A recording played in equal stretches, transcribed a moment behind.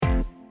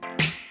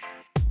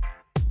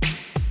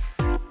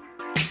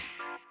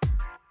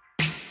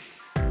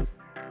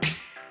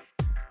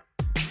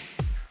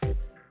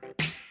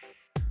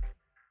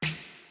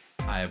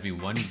Hi,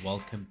 everyone.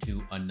 Welcome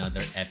to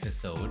another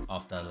episode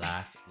of the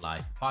Last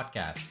Life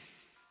podcast.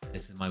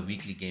 This is my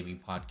weekly gaming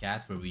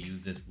podcast where we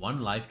use this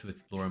one life to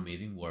explore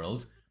amazing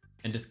worlds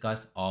and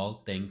discuss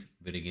all things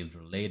video games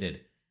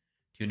related.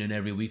 Tune in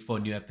every week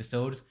for new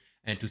episodes.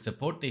 And to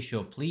support the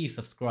show, please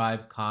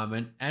subscribe,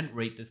 comment, and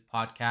rate this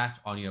podcast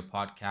on your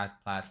podcast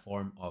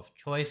platform of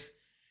choice.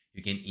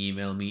 You can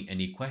email me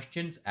any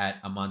questions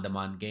at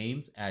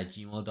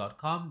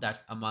amandamangames@gmail.com.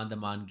 That's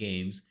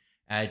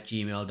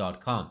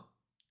amandamangames@gmail.com.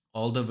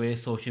 All the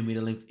various social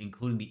media links,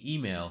 including the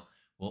email,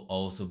 will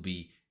also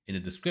be in the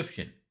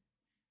description.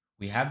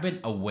 We have been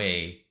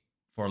away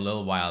for a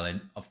little while,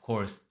 and of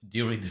course,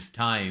 during this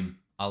time,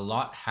 a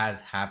lot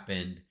has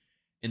happened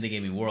in the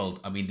gaming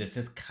world. I mean, this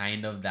is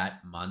kind of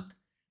that month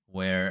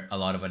where a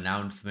lot of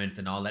announcements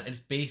and all that. It's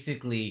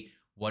basically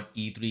what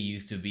E3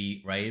 used to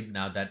be, right?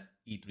 Now that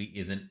E3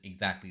 isn't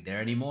exactly there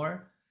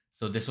anymore.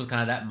 So this was kind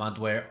of that month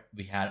where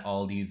we had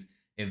all these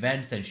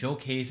events and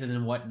showcases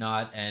and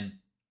whatnot, and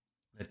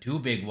the two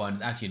big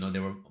ones, actually, no,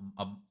 there were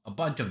a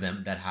bunch of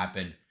them that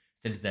happened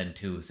since then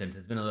too. Since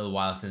it's been a little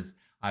while since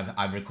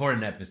I've recorded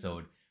an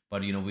episode,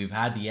 but we've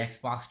had the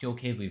Xbox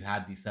showcase, we've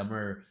had the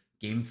Summer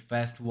Games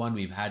Fest one,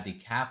 we've had the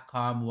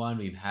Capcom one,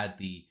 we've had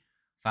the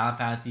Final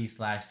Fantasy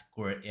slash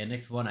Square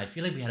Enix one. I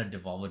feel like we had a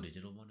Devolver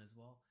Digital one as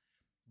well,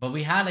 but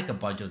we had like a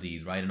bunch of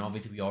these, right? And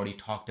obviously, we already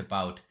talked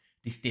about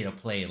the state of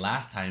play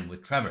last time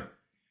with Trevor.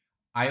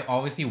 I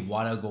obviously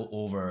want to go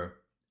over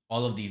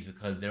all of these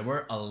because there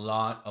were a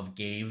lot of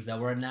games that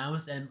were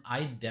announced, and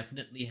I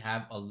definitely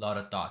have a lot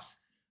of thoughts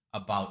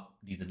about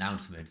these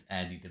announcements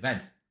and these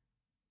events.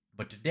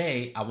 But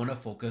today, I want to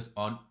focus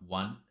on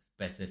one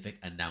specific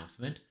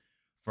announcement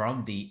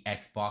from the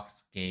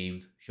Xbox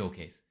Games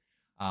Showcase.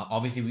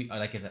 Obviously,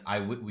 like I said, I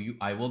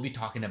will be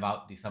talking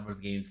about the Summer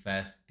Games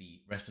Fest,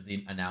 the rest of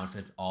the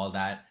announcements, all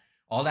that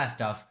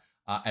stuff,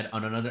 and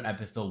on another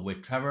episode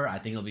with Trevor. I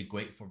think it'll be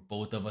great for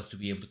both of us to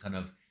be able to kind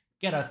of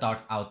get our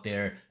thoughts out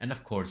there, and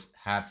of course,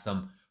 have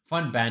some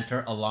fun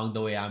banter along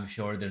the way. I'm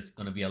sure there's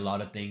going to be a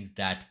lot of things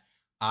that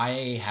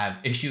I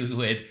have issues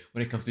with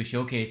when it comes to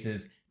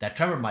showcases that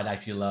Trevor might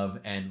actually love,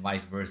 and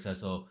vice versa.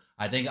 So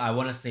I think I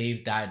want to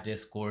save that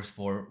discourse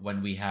for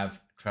when we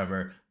have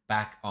Trevor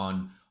back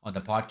on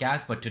the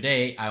podcast. But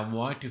today I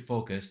want to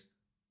focus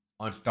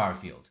on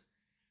Starfield,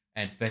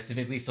 and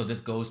specifically, so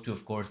this goes to,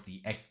 of course,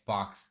 the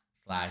Xbox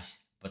slash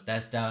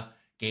Bethesda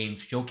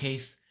Games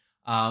Showcase,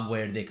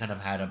 where they kind of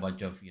had a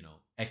bunch of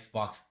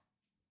Xbox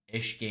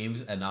ish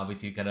games, and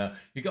obviously you can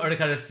already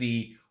kind of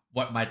see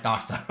what my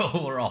thoughts are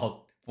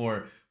overall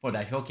for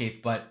that showcase.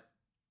 But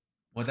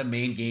one of the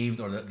main games,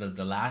 or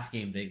the last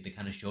game they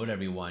kind of showed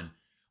everyone,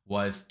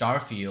 was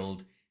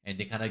Starfield, and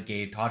they kind of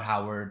gave Todd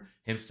Howard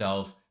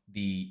himself,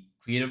 the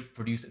creative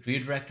producer,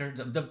 creative director,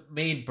 the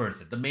main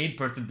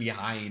person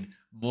behind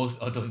most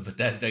of those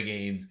Bethesda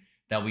games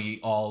that we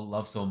all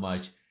love so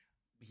much.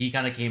 He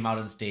kind of came out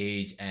on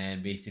stage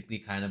and basically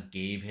kind of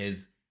gave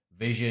his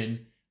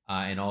vision,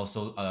 and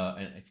also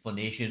an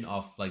explanation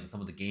of like some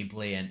of the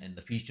gameplay and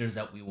the features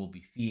that we will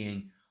be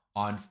seeing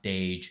on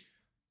stage.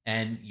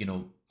 And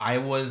I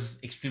was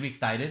extremely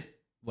excited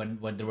when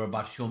they were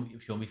about to show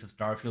me some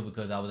Starfield,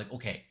 because I was like,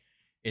 okay,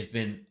 it's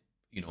been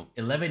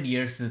 11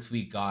 years since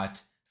we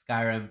got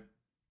Skyrim.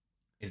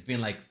 It's been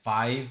like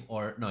five,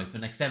 or no, it's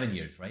been like 7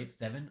 years, right?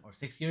 7 or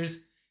 6 years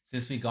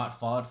since we got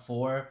Fallout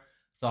 4.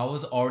 So I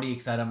was already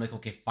excited. I'm like,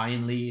 okay,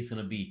 finally, it's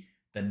gonna be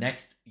the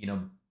next,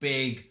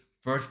 big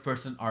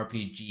first-person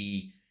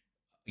RPG,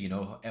 you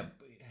know, eh,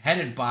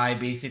 headed by,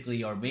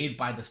 basically, or made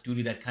by the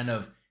studio that kind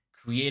of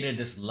created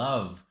this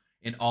love,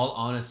 in all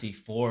honesty,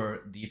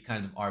 for these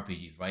kinds of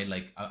RPGs, right?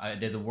 Like,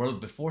 there's a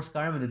world before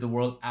Skyrim and there's a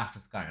world after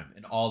Skyrim,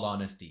 in all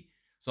honesty.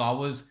 So I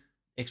was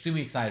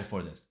extremely excited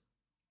for this.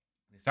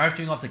 They started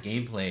showing off the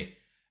gameplay,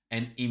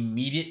 and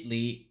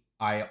immediately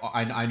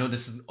I know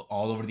this is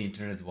all over the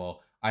internet as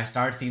well. I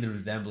started seeing the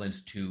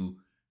resemblance to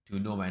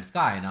No Man's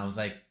Sky, and I was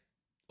like,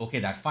 okay,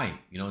 that's fine.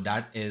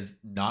 That is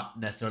not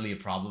necessarily a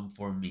problem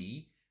for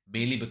me,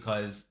 mainly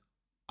because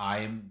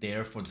I'm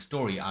there for the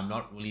story. I'm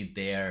not really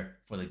there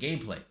for the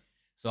gameplay.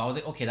 So I was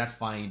like, okay, that's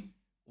fine.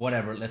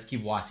 Whatever. Let's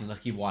keep watching.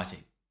 Let's keep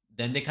watching.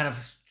 Then they kind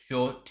of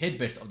show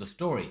tidbits of the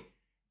story,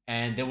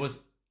 and there was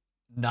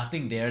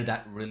nothing there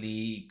that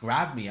really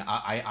grabbed me.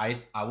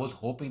 I was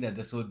hoping that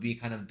this would be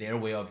kind of their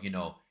way of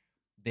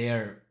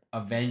their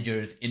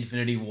Avengers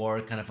Infinity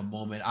War kind of a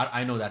moment.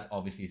 I know that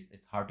obviously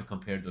it's hard to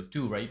compare those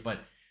two, right?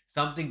 But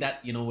something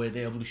that where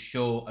they're able to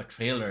show a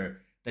trailer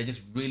that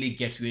just really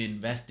gets you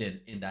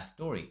invested in that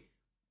story,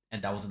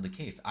 and that wasn't the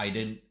case. I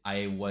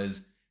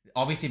was,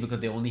 obviously, because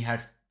they only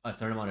had a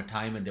certain amount of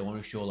time and they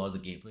wanted to show a lot of the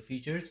gameplay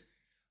features,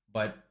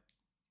 but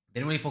they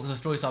didn't really focus on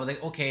story. So I was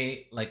like,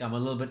 okay, like I'm a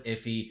little bit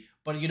iffy,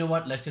 but you know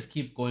what? Let's just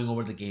keep going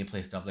over the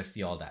gameplay stuff. Let's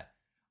see all that.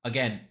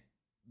 Again,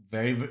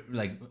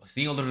 like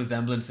seeing all the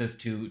resemblances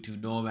to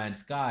No Man's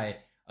Sky,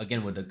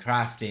 again with the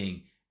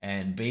crafting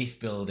and base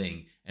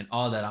building and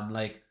all that. I'm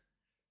like,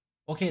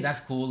 okay,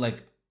 that's cool.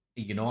 Like,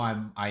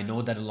 I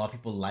know that a lot of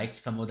people liked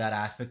some of that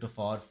aspect of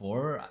Fallout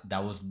 4.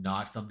 That was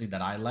not something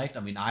that I liked. I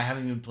mean, I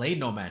haven't even played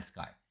No Man's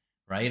Sky,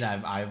 right?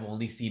 I've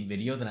only seen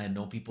videos and I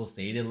know people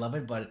say they love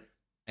it, but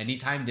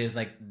anytime there's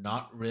like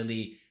not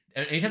really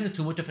anytime there's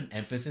too much of an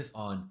emphasis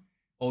on,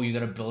 oh, you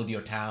gotta build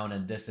your town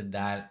and this and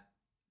that,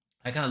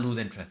 I kind of lose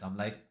interest. I'm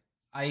like,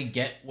 I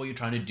get what you're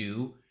trying to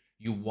do.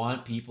 You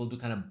want people to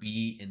kind of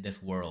be in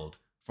this world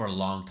for a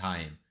long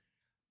time,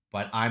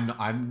 but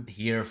I'm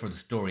here for the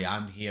story.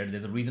 I'm here.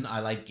 There's a reason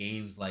I like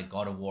games like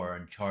God of War,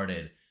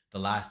 Uncharted, The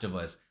Last of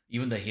Us,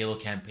 even the Halo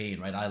campaign,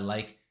 right? I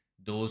like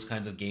those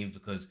kinds of games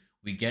because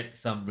we get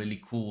some really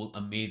cool,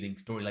 amazing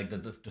story. Like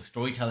the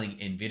storytelling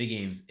in video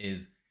games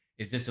is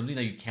just something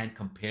that you can't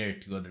compare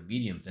to other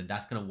mediums, and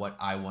that's kind of what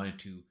I wanted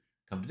to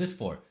come to this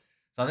for.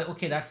 So I was like,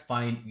 okay, that's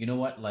fine. You know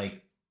what?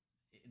 Like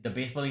the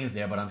base building is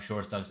there, but I'm sure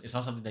it's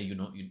not something that you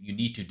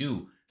need to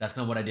do. That's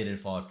kind of what I did in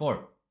Fallout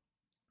 4.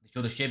 They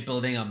show the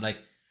shipbuilding. I'm like,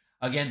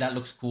 again, that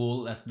looks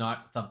cool. That's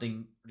not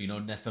something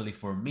necessarily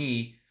for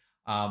me.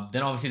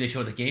 Then obviously they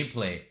show the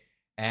gameplay,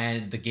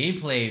 and the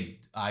gameplay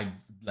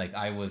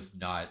I was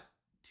not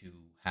too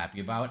happy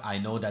about. I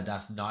know that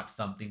that's not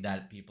something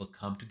that people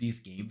come to these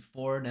games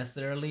for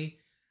necessarily,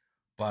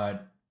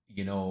 but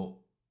you know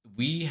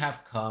we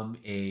have come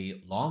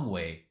a long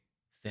way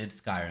since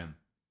Skyrim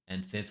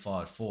and since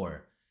Fallout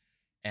 4,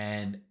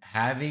 and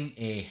having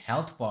a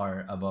health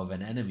bar above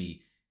an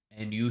enemy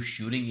and you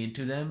shooting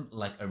into them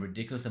like a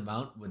ridiculous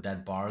amount with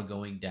that bar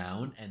going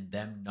down and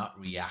them not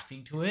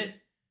reacting to it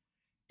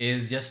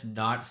is just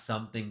not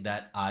something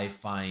that I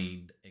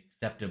find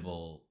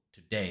acceptable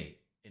today,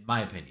 in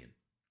my opinion.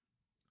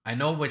 I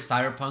know with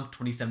Cyberpunk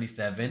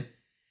 2077,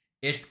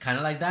 it's kind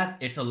of like that.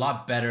 It's a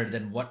lot better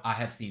than what I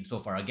have seen so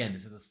far. Again,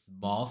 this is a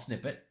small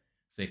snippet,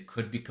 so it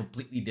could be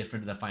completely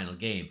different in the final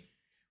game.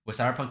 With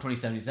Cyberpunk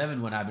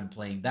 2077, when I've been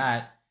playing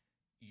that,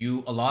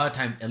 you a lot of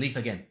times, at least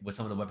again with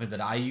some of the weapons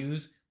that I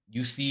use,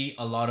 you see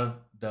a lot of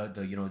the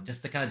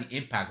just the kind of the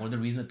impact. One of the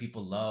reasons that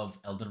people love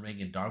Elden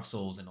Ring and Dark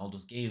Souls and all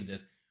those games is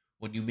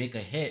when you make a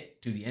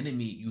hit to the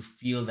enemy, you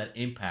feel that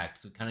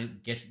impact. So it kind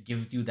of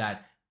gives you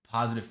that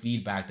positive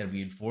feedback, that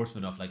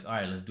reinforcement of like, all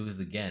right, let's do this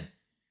again.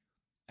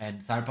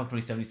 And Cyberpunk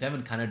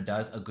 2077 kind of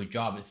does a good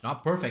job. It's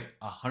not perfect,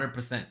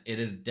 100%. It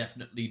is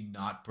definitely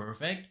not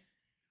perfect,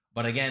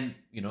 but again,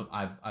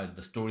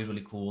 the story is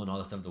really cool and all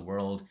the stuff of the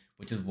world,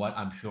 which is what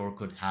I'm sure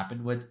could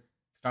happen with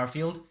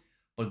Starfield.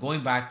 But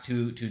going back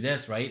to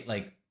this, right?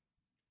 Like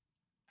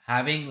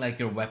having like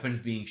your weapons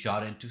being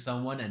shot into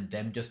someone and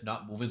them just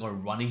not moving or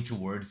running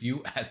towards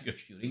you as you're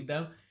shooting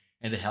them,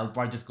 and the health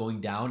bar just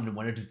going down, and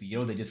when it's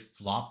zero, they just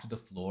flop to the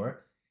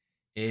floor,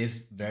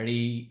 is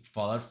very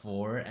Fallout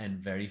 4 and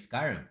very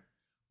Skyrim,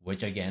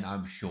 which again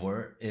I'm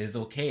sure is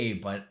okay.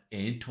 But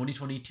in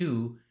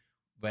 2022,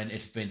 when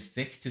it's been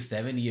 6 to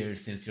 7 years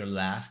since your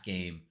last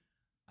game,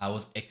 I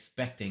was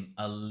expecting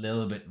a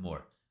little bit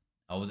more.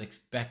 I was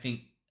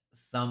expecting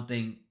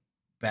something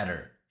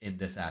better in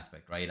this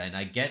aspect, right? And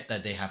I get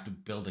that they have to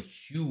build a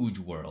huge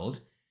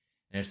world,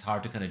 and it's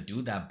hard to kind of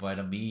do that. But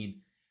I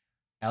mean,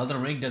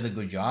 Elden Ring does a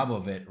good job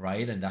of it,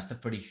 right? And that's a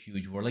pretty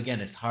huge world.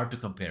 Again, it's hard to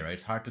compare, right?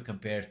 It's hard to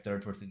compare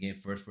third person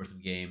game, first person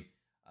game.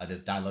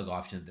 There's dialogue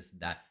options, this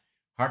and that.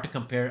 Hard to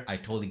compare. I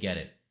totally get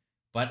it.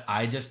 But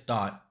I just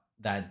thought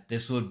that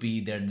this would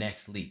be their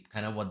next leap,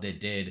 kind of what they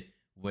did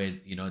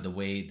with the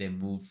way they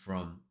moved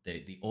from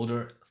the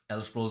older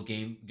Elder Scrolls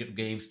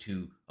games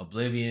to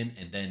Oblivion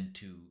and then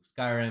to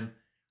Skyrim.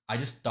 I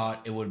just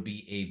thought it would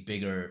be a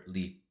bigger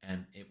leap,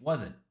 and it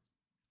wasn't.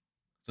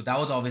 So that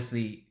was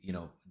obviously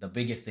the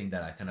biggest thing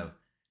that I kind of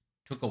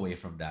took away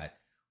from that.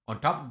 On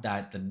top of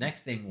that, the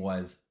next thing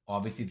was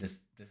obviously this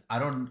I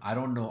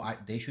don't know,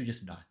 they should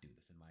just not do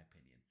this, in my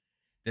opinion.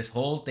 This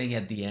whole thing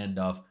at the end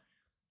of,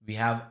 we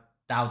have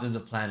thousands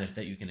of planets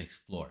that you can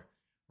explore,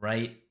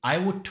 right? I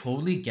would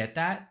totally get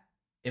that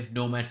if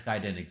No Man's Sky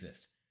didn't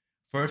exist.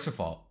 First of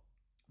all,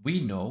 we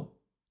know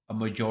a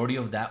majority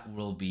of that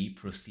will be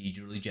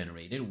procedurally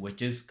generated,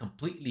 which is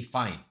completely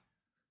fine.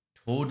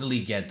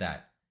 Totally get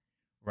that,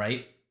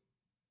 right?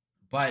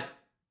 But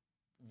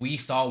we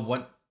saw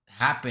what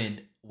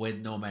happened with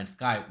No Man's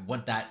Sky,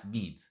 what that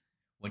means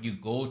when you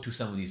go to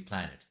some of these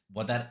planets,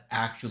 what that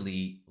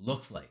actually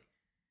looks like.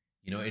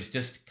 It's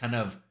just kind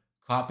of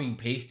copying,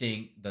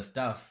 pasting the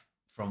stuff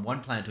from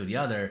one planet to the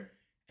other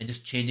and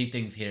just changing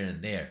things here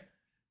and there.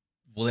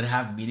 Will it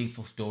have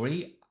meaningful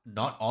story?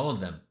 Not all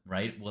of them,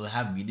 right? Will it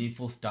have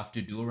meaningful stuff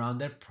to do around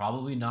there?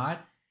 Probably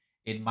not.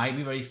 It might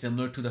be very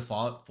similar to the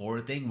Fallout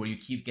 4 thing where you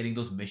keep getting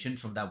those missions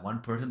from that one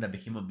person that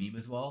became a meme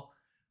as well.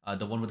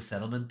 The one with the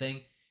settlement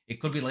thing. It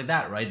could be like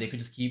that, right? They could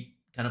just keep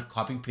kind of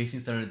copying,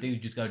 pasting certain things. You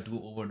just got to do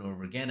it over and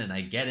over again. And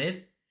I get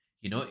it.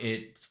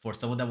 It's for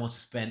someone that wants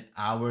to spend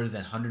hours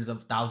and hundreds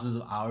of thousands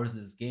of hours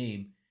in this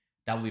game,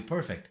 that would be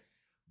perfect.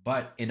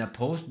 But in a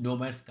post No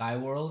Man's Sky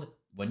world,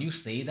 when you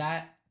say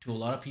that to a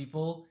lot of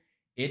people,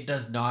 it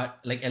does not,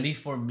 like, at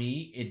least for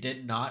me, it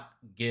did not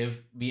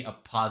give me a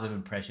positive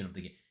impression of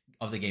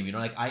the game.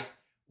 Like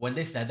when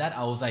they said that,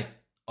 I was like,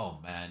 oh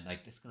man,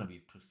 like this is gonna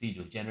be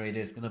procedural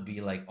generated. It's gonna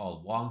be like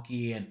all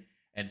wonky,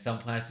 and some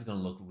planets is gonna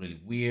look really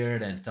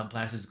weird, and some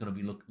planets is gonna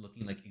be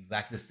looking like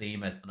exactly the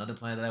same as another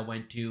planet that I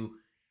went to.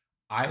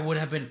 I would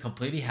have been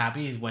completely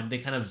happy is when they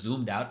kind of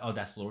zoomed out of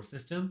that floor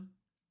system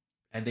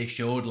and they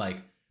showed like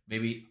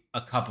maybe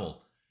a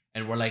couple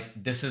and we're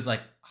like, this is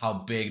like how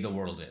big the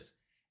world is.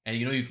 And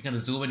you can kind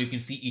of zoom and you can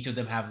see each of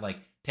them have like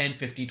 10,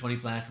 15, 20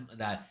 planets, something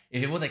like that.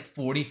 If it was like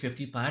 40,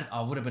 50 planets,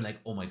 I would have been like,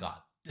 oh my God,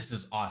 this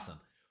is awesome.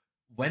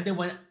 When they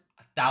went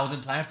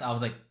 1,000 planets, I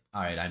was like,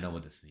 all right, I know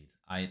what this means.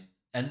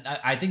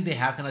 I think they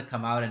have kind of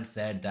come out and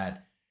said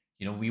that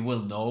we will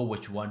know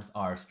which ones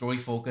are story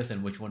focused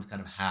and which ones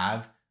kind of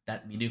have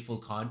that meaningful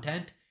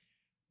content.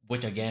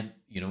 Which again,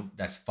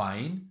 that's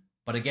fine.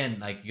 But again,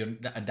 like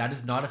that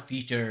is not a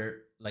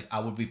feature like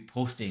I would be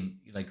posting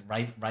like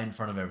right in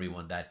front of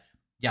everyone that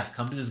yeah,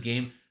 come to this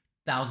game,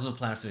 thousands of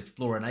planets to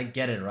explore. And I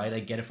get it, right? I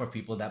get it for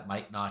people that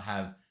might not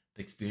have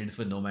the experience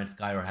with No Man's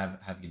Sky or have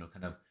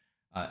kind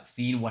of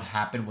seen what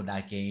happened with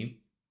that game.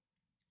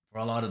 For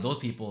a lot of those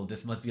people,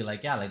 this must be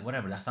like, yeah, like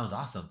whatever, that sounds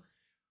awesome.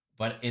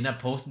 But in a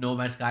post No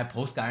Man's Sky,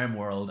 post Skyrim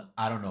world,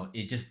 I don't know,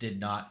 it just did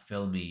not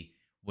fill me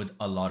with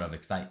a lot of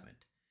excitement.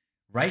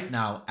 Right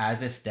now,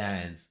 as it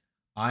stands,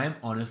 I'm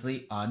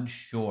honestly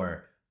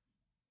unsure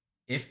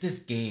if this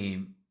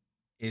game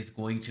is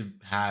going to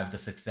have the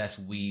success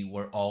we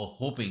were all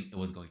hoping it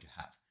was going to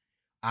have.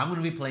 I'm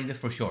going to be playing this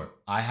for sure.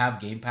 I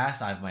have Game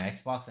Pass, I have my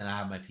Xbox, and I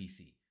have my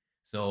PC.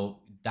 So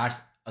that's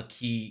a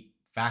key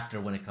factor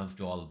when it comes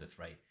to all of this,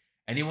 right?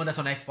 Anyone that's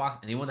on Xbox,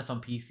 anyone that's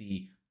on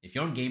PC, if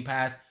you're on Game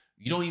Pass,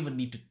 you don't even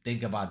need to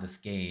think about this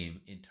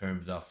game in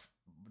terms of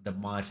the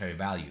monetary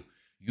value.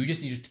 You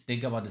just need to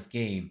think about this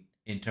game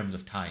in terms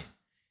of time.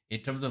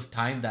 In terms of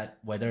time, that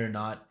whether or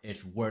not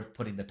it's worth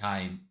putting the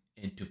time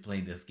into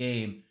playing this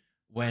game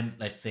when,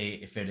 let's say,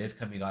 if it is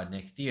coming out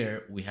next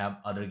year, we have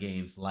other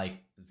games like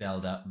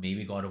Zelda,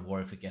 maybe God of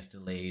War if it gets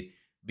delayed,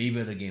 maybe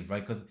other games,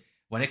 right? Because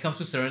when it comes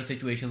to certain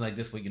situations like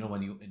this, where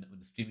when you in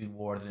the streaming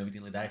wars and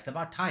everything like that, it's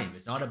about time.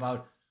 It's not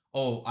about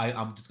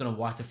I'm just gonna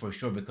watch it for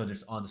sure because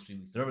it's on the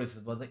streaming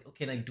services. But like,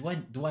 okay, like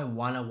do I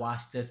want to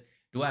watch this?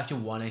 Do I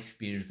actually want to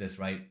experience this?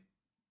 Right?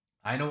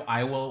 I know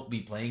I will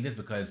be playing this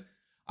because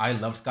I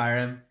love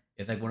Skyrim.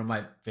 It's like one of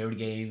my favorite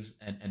games,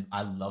 and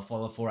I love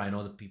Fallout 4. I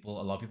know that a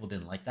lot of people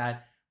didn't like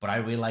that, but I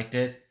really liked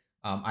it.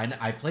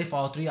 I play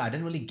Fallout 3. I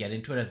didn't really get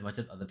into it as much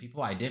as other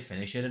people. I did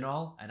finish it and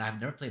all, and I've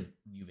never played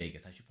New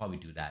Vegas. I should probably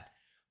do that.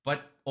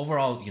 But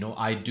overall,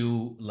 I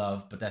do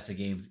love Bethesda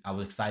games. I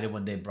was excited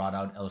when they brought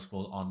out Elder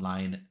Scrolls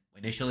Online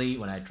initially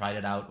when I tried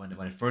it out when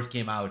it first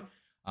came out.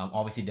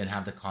 Obviously, didn't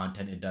have the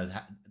content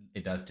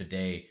it does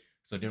today,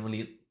 so I didn't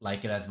really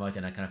like it as much,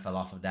 and I kind of fell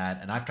off of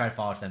that. And I've tried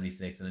Fallout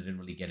 76, and I didn't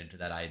really get into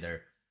that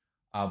either.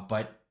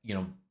 But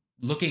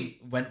looking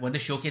when the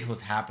showcase was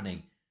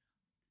happening,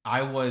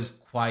 I was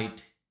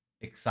quite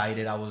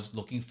excited. I was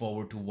looking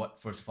forward to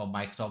what first of all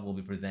Microsoft will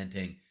be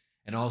presenting,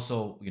 and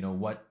also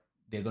what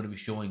they're going to be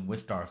showing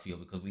with Starfield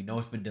because we know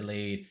it's been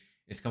delayed.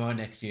 It's coming out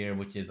next year,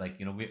 which is like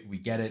we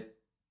get it.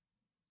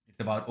 It's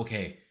about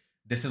okay,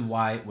 this is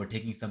why we're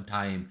taking some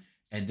time,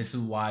 and this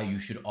is why you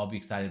should all be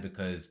excited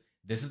because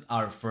this is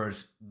our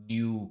first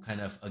new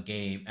kind of a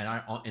game,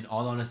 and in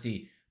all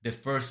honesty, the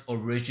first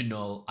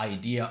original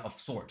idea of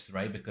sorts,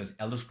 right? Because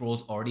Elder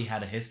Scrolls already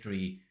had a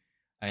history,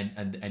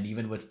 and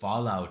even with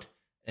Fallout,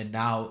 and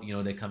now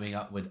they're coming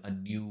up with a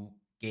new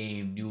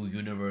game, new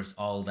universe,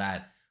 all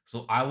that.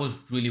 So I was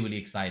really really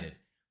excited,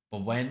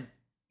 but when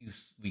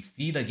we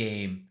see the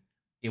game,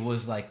 it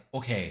was like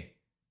okay,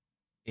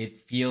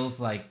 it feels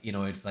like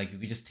it's like you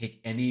could just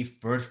take any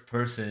first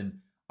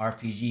person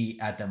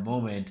RPG at the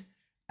moment,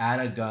 add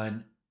a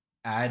gun,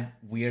 add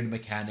weird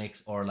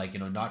mechanics or like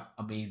not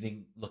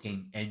amazing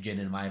looking engine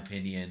in my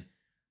opinion,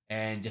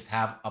 and just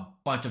have a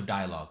bunch of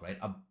dialogue, right?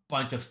 A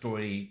bunch of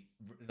story,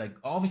 like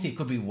obviously it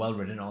could be well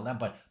written and all that,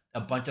 but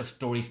a bunch of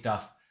story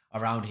stuff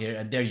around here,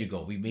 and there you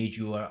go. We made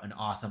you an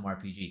awesome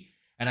RPG,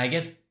 and I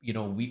guess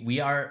we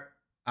are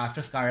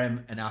after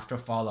Skyrim and after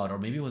Fallout, or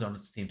maybe it was on the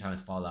same time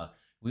as Fallout.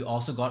 We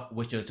also got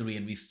Witcher 3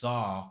 and we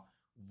saw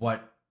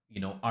what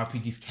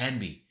RPGs can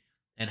be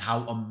and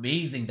how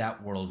amazing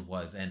that world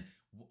was and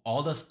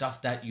all the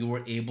stuff that you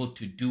were able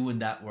to do in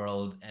that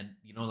world. And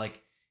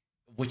like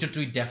Witcher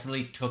 3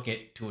 definitely took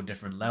it to a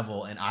different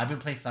level. And I've been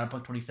playing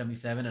Cyberpunk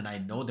 2077 and I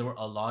know there were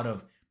a lot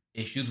of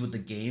issues with the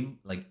game,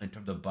 like in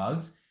terms of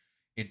bugs,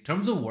 in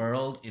terms of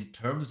world, in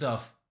terms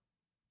of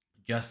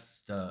just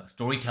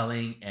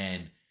storytelling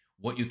and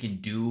what you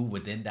can do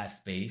within that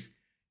space.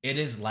 It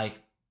is like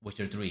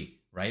Witcher 3,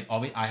 right?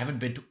 Obviously, I haven't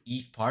been to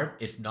each part.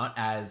 It's not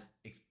as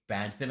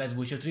expansive as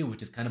Witcher 3,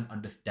 which is kind of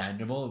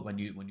understandable when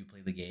you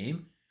play the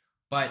game,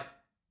 but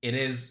it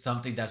is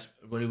something that's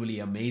really really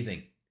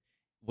amazing.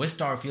 With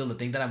Starfield, the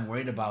thing that I'm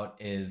worried about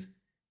is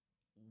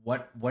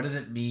what does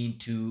it mean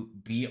to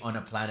be on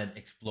a planet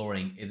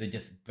exploring? Is it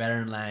just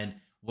barren land?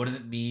 What does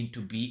it mean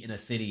to be in a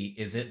city?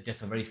 Is it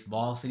just a very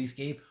small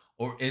cityscape?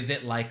 Or is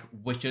it like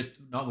Witcher,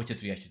 not Witcher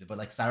 3 actually, but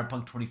like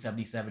Cyberpunk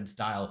 2077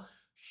 style,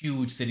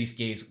 huge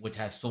cityscapes which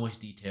has so much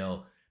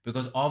detail?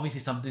 Because obviously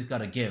something's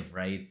gotta give,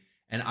 right?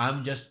 And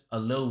I'm just a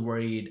little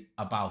worried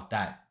about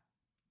that.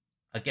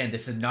 Again,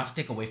 this is not to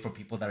take away from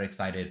people that are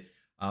excited,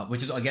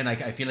 which is again,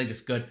 I feel like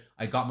it's good.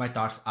 I got my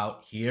thoughts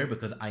out here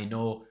because I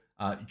know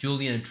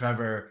Julian and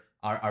Trevor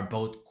are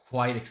both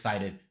quite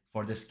excited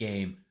for this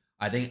game.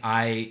 I think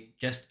I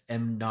just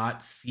am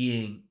not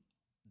seeing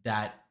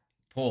that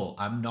pull.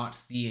 I'm not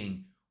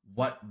seeing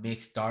what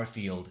makes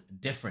Starfield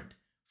different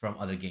from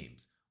other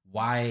games.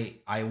 Why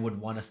I would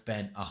want to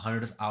spend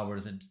hundreds of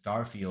hours in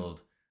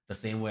Starfield the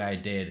same way I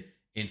did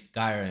in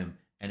Skyrim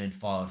and in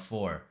Fallout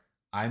 4.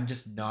 I'm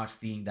just not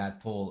seeing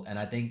that pull. And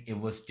I think it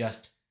was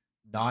just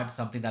not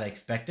something that I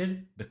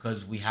expected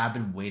because we have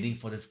been waiting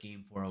for this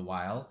game for a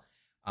while.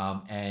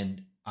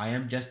 And I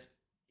am just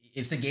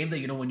it's a game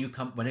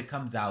that when it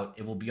comes out,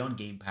 it will be on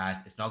Game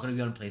Pass. It's not going to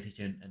be on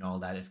PlayStation and all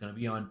that. It's going to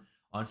be on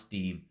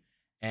Steam,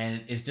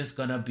 and it's just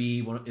gonna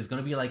be it's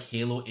gonna be like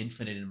Halo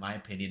Infinite in my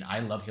opinion. I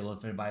love Halo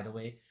Infinite, by the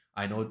way.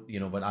 I know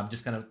but I'm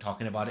just kind of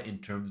talking about it in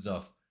terms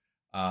of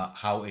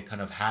how it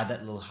kind of had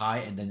that little high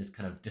and then it's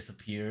kind of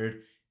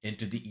disappeared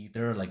into the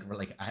ether,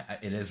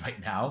 it is right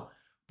now.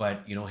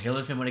 But Halo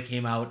Infinite, when it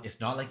came out, it's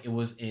not like it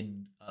was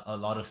in a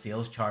lot of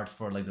sales charts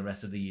for like the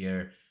rest of the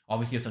year.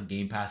 Obviously, it's on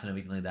Game Pass and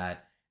everything like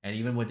that. And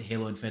even with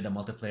Halo Infinite, the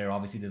multiplayer,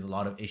 obviously, there's a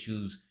lot of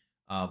issues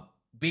uh,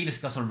 being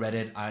discussed on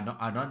Reddit. Are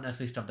not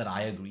necessarily stuff that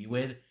I agree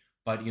with,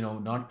 but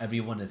not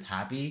everyone is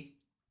happy.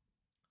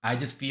 I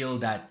just feel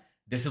that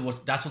that's what's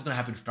gonna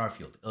happen to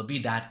Starfield. It'll be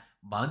that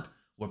month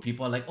where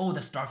people are like, "Oh, the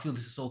Starfield,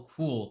 this is so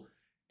cool,"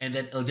 and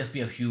then it'll just be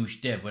a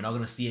huge dip. We're not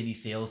gonna see any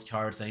sales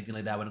charts or anything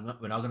like that.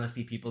 We're not gonna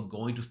see people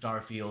going to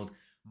Starfield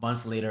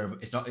months later.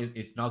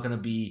 It's not gonna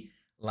be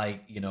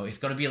like it's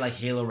gonna be like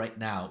Halo right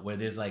now, where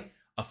there's like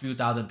a few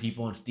thousand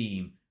people on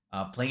Steam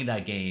playing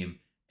that game,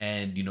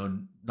 and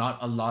not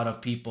a lot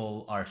of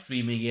people are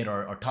streaming it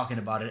or talking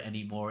about it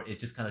anymore. It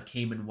just kind of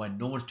came and went.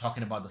 No one's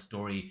talking about the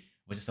story,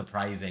 which is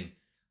surprising.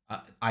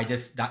 I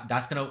just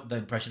that's kind of the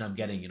impression I'm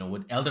getting.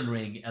 With Elden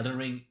Ring, Elden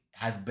Ring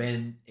has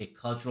been a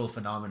cultural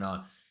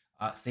phenomenon,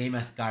 same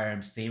as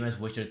Skyrim, same as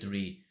Witcher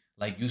 3.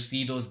 Like you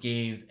see those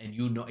games, and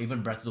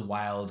even Breath of the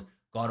Wild,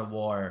 God of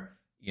War,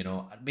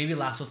 maybe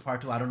Last of Us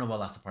Part Two. I don't know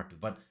about Last of Us Part Two,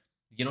 but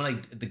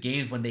like the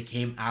games when they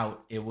came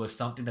out, it was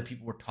something that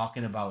people were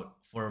talking about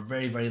for a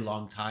very very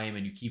long time,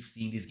 and you keep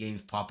seeing these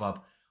games pop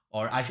up.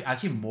 Or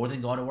actually more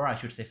than God of War, I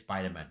should say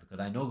Spider Man, because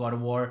I know God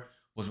of War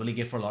was really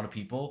good for a lot of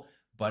people,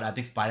 but I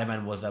think Spider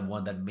Man was the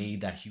one that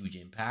made that huge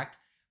impact.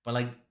 But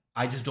like,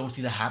 I just don't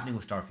see that happening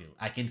with Starfield.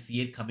 I can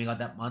see it coming out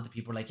that month. And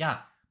people are like, yeah,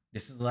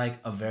 this is like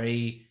a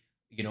very,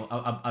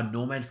 a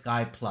No Man's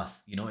Sky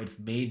plus. It's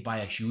made by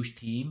a huge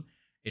team.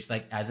 It's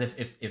like as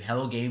if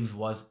Hello Games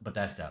was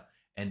Bethesda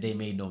and they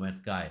made No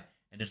Man's Sky,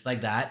 and it's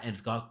like that, and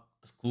it's got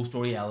cool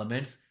story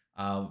elements.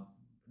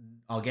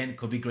 Again,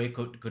 could be great,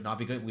 could not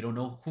be great. We don't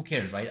know. Who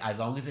cares, right? As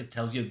long as it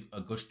tells you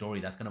a good story,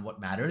 that's kind of what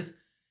matters.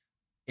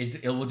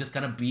 It will just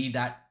kind of be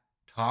that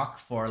talk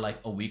for like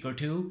a week or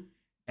two,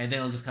 and then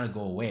it'll just kind of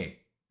go away.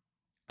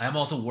 I'm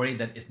also worried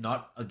that it's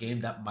not a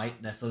game that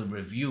might necessarily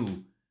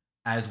review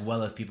as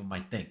well as people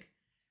might think.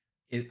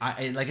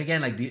 Like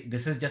again, like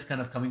this is just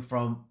kind of coming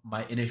from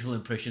my initial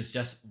impressions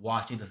just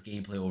watching this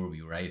gameplay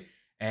overview, right?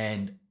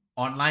 And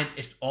online,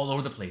 it's all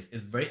over the place.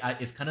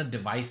 It's kind of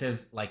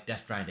divisive, like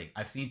Death Stranding.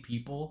 I've seen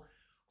people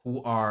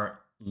who are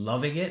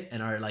loving it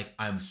and are like,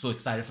 I'm so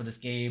excited for this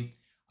game.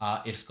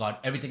 It's got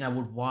everything I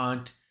would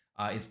want.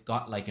 It's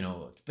got like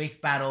space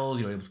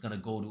battles. You're able to kind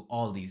of go to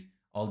all these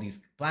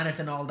planets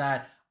and all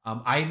that.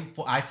 I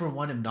for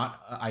one am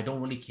not. I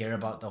don't really care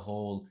about the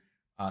whole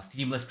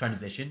seamless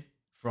transition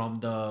from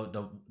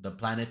the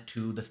planet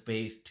to the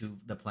space to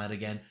the planet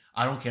again.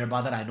 I don't care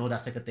about that. I know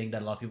that's like a thing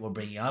that a lot of people are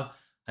bringing up.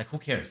 Like, who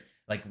cares?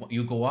 Like,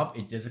 you go up,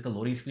 it's just like a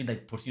loading screen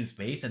that puts you in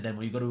space, and then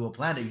when you go to a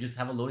planet, you just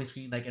have a loading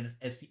screen like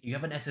you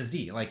have an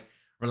SSD. Like,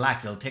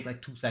 relax, it'll take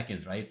like 2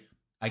 seconds, right?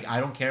 Like, I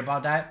don't care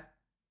about that,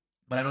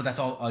 but I know that's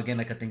all again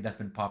like a thing that's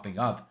been popping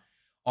up.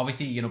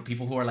 Obviously,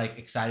 people who are like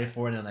excited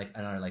for it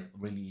and are like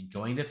really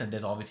enjoying this, and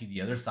there's obviously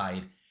the other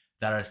side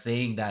that are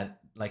saying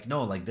that like,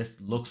 no, like this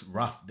looks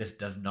rough. This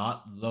does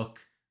not look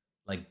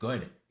like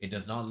good. It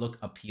does not look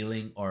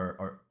appealing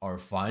or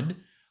fun,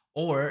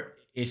 or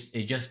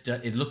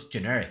it looks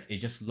generic. It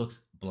just looks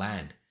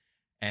bland,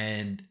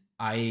 and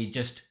I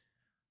just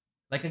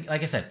like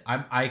I said,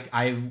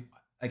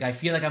 I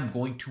feel like I'm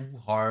going too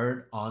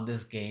hard on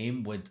this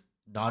game with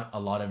not a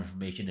lot of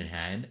information in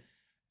hand,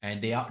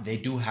 and they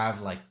do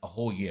have like a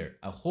whole year.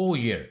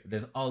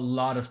 There's a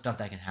lot of stuff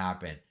that can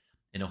happen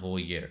in a whole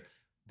year,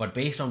 but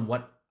based on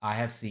what I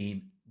have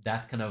seen,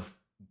 that's kind of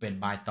been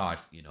my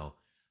thoughts.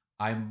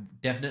 I'm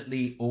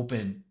definitely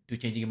open to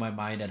changing my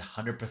mind and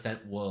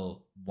 100%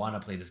 will want to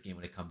play this game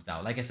when it comes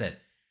out. Like I said,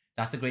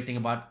 that's the great thing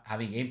about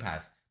having Game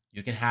Pass.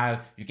 You can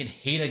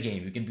hate a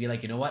game. You can be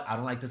like, you know what? I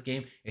don't like this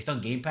game. It's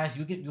on Game Pass.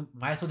 You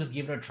might as well just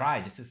give it a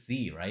try just to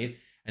see, right?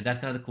 And that's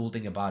kind of the cool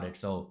thing about it.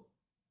 So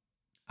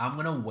I'm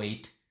gonna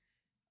wait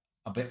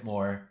a bit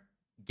more,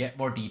 get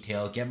more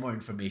detail, get more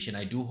information.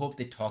 I do hope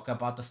they talk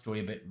about the story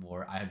a bit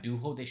more. I do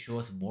hope they show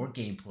us more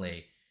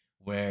gameplay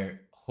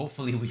where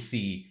hopefully we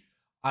see,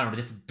 I don't know,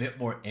 just a bit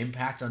more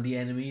impact on the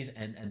enemies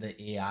and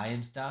the AI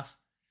and stuff.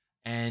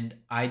 And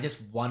I just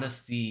want to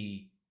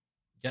see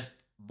just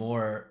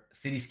more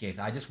cityscapes.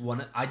 I just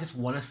want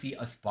to see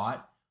a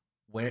spot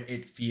where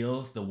it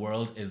feels the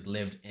world is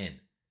lived in.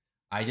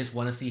 I just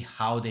want to see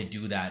how they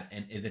do that,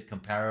 and is it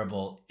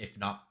comparable, if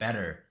not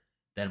better,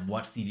 than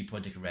what CD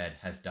Projekt Red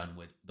has done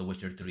with The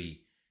Witcher 3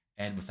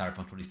 and with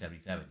Cyberpunk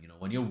 2077.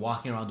 When you're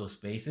walking around those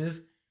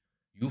spaces,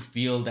 you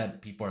feel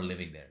that people are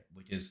living there,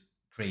 which is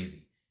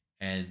crazy.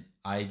 And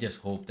I just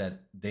hope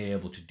that they're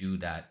able to do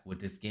that with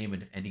this game.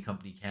 And if any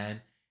company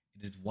can,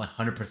 it is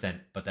 100%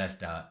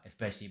 Bethesda,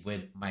 especially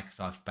with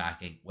Microsoft's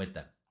backing with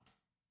them.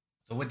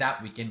 So with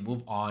that, we can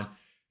move on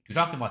to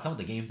talking about some of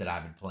the games that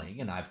I've been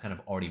playing, and I've kind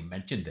of already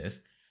mentioned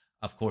this.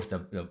 Of course,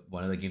 the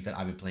one of the games that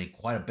I've been playing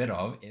quite a bit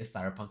of is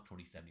Cyberpunk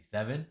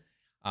 2077.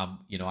 I'm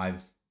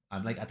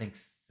like I think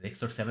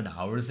 6 or 7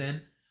 hours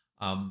in,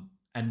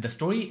 and the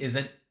story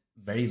isn't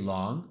very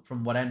long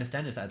from what I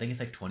understand. I think it's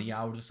like 20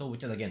 hours or so,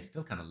 which is again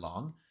still kind of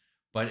long,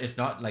 but it's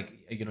not like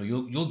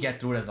you'll get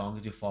through it as long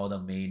as you follow the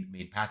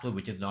main pathway,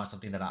 which is not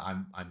something that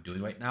I'm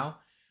doing right now.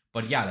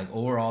 But yeah, like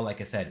overall, like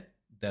I said,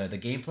 the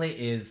gameplay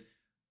is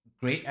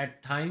great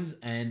at times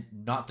and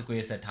not the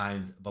greatest at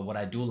times. But what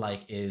I do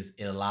like is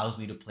it allows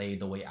me to play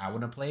the way I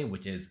want to play,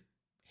 which is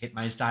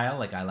Hitman style.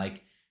 Like I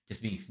like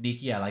just being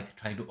sneaky. I like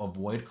trying to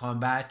avoid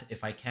combat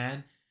if I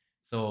can.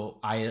 So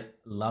I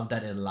love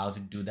that it allows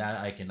me to do that.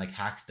 I can like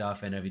hack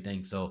stuff and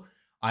everything. So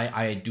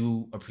I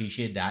do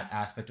appreciate that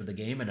aspect of the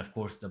game. And of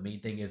course, the main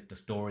thing is the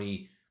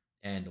story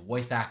and the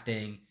voice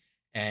acting.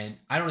 And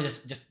I don't know,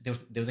 just there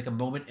was like a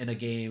moment in a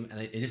game,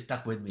 and it just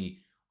stuck with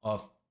me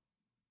of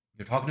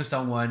you're talking to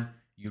someone,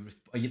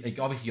 like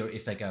obviously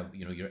it's like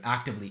you're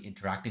actively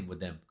interacting with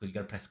them because you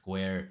gotta press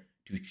square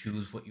to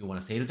choose what you want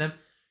to say to them.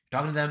 You're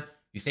talking to them,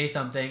 you say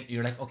something,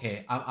 you're like,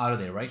 okay, I'm out of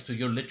there, right? So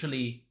you're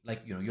literally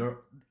like,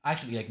 you're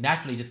actually like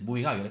naturally just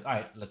moving out. You're like, all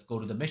right, let's go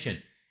to the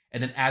mission.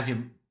 And then as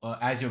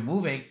you're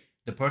moving,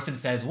 the person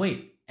says,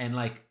 wait, and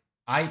like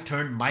I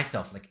turned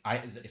myself, like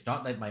it's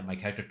not like my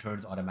character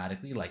turns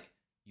automatically, like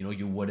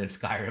you would in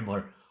Skyrim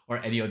or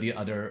any of the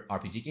other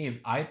RPG games.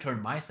 I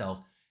turned myself,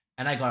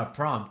 and I got a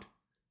prompt,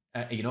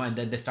 and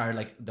then they started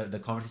like the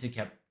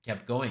conversation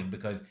kept going,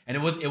 because and it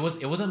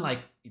wasn't like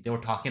they were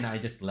talking and I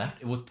just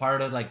left. It was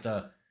part of like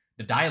the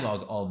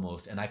dialogue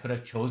almost, and I could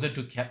have chosen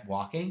to kept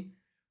walking,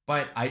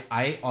 but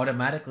I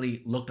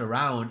automatically looked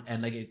around,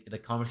 and like the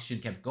conversation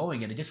kept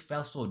going, and it just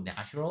felt so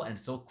natural and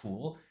so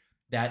cool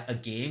that a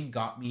game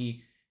got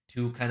me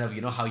to kind of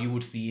how you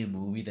would see in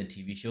movies and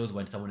TV shows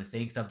when someone is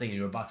saying something and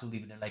you're about to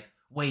leave and they're like,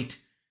 wait,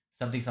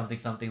 something something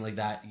something like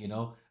that.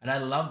 And I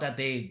love that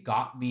they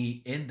got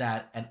me in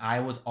that, and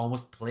I was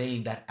almost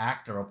playing that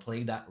actor or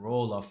playing that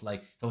role of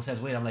like someone says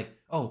wait, I'm like,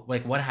 oh,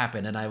 like what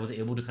happened, and I was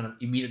able to kind of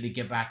immediately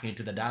get back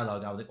into the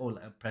dialogue. I was like, oh,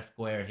 press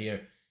square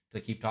here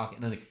to keep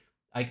talking, and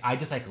like I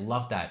just like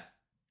love that.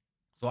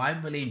 So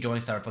I'm really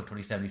enjoying Cyberpunk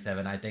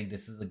 2077. I think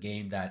this is a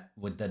game that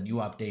with the new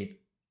update,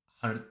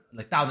 100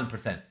 like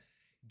 1000%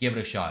 give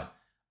it a shot.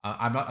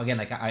 I'm not, again,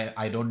 like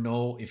I don't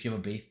know if you have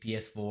a base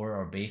PS4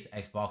 or base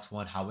Xbox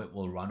One how it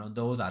will run on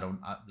those. I don't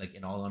like,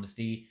 in all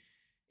honesty,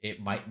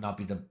 it might not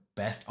be the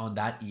best on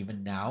that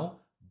even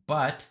now.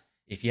 But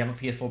if you have a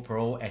PS4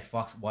 Pro,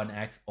 Xbox One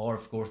X, or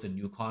of course the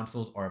new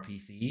consoles or a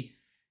PC,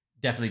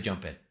 definitely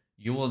jump in.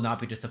 You will not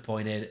be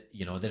disappointed.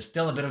 There's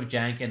still a bit of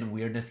jank and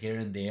weirdness here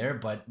and there,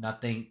 but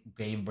nothing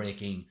game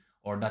breaking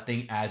or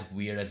nothing as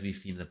weird as we've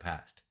seen in the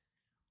past.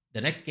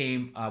 The next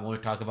game I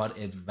want to talk about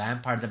is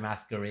Vampire the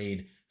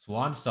Masquerade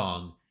Swan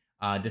Song.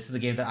 This is a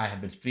game that I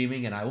have been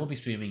streaming, and I will be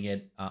streaming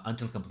it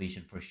until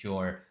completion for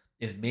sure.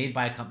 It's made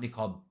by a company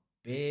called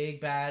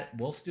Big Bad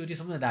Wolf Studio,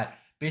 something like that.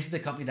 Basically,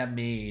 the company that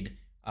made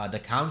The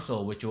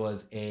Council, which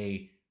was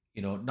a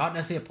not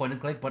necessarily a point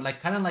and click, but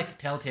like kind of like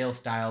Telltale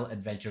style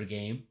adventure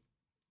game,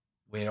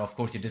 where of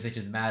course your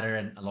decisions matter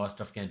and a lot of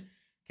stuff can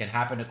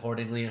happen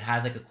accordingly. It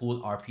has like a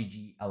cool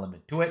RPG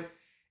element to it.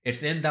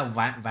 It's in the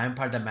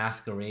Vampire the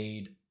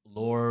Masquerade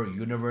lore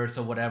universe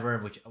or whatever,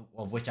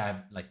 which I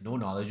have like no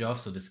knowledge of.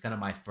 So this is kind of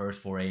my first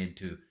foray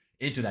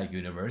into that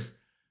universe.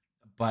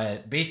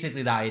 But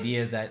basically, the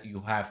idea is that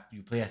you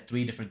play as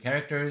three different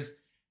characters,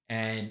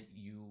 and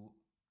you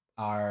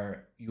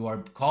are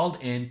called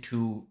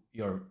into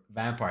your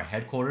vampire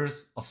headquarters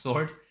of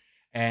sorts,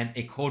 and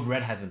a code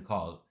red has been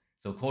called.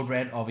 So code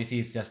red obviously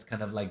is just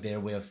kind of like their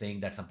way of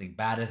saying that something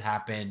bad has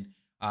happened.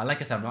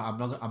 Like I said, I'm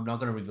not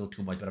going to reveal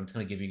too much, but I'm just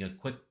going to give you a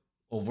quick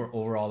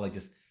overall like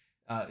this,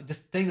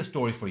 just telling the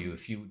story for you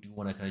if you do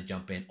want to kind of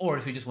jump in, or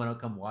if you just want to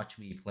come watch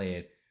me play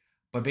it.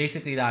 But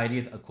basically, the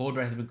idea is a code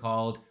red has been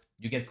called.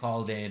 You get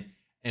called in,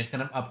 and it's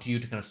kind of up to you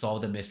to kind of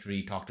solve the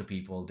mystery, talk to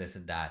people, this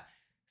and that.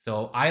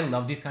 So I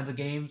love these kinds of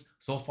games.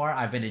 So far,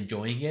 I've been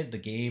enjoying it. The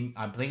game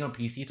I'm playing on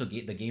PC, so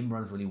the game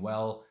runs really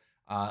well.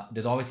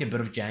 There's obviously a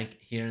bit of jank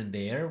here and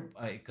there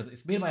because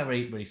it's made by a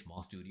very very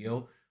small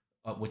studio,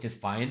 which is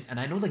fine. And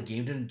I know the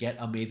game didn't get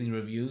amazing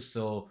reviews,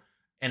 so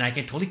and I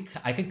can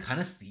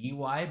kind of see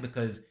why,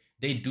 because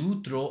they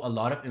do throw a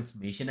lot of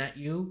information at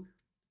you,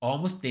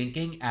 almost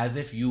thinking as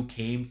if you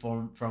came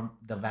from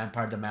the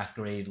Vampire the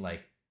Masquerade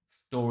like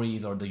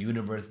stories or the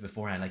universe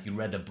beforehand, like you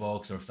read the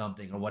books or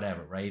something or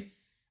whatever, right?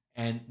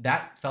 And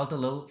that felt a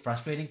little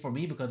frustrating for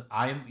me because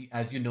I'm,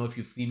 as you know, if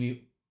you see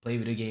me play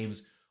video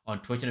games on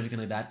Twitch and everything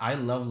like that. I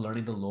love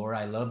learning the lore.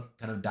 I love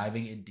kind of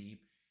diving in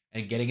deep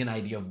and getting an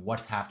idea of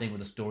what's happening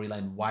with the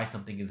storyline, why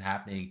something is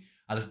happening.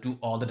 I just do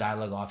all the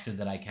dialogue options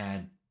that I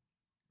can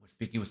when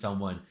speaking with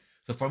someone.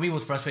 So for me, it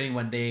was frustrating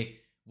when they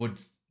would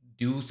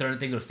do certain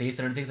things or say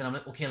certain things, and I'm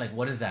like, okay, like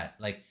what is that?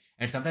 Like,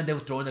 and sometimes they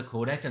would throw in the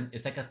codex, and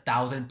it's like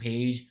 1,000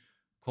 page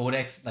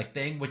codex like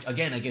thing, which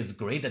again, like it's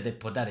great that they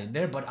put that in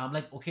there, but I'm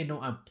like, okay, no,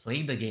 I'm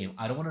playing the game.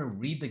 I don't want to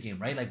read the game,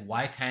 right? Like,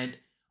 why can't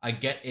I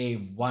get a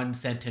one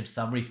sentence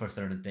summary for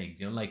certain things?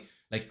 You know, like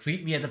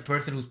treat me as a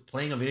person who's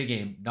playing a video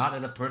game, not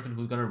as a person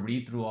who's gonna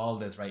read through all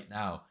this right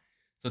now.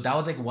 So that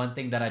was like one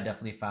thing that I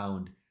definitely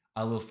found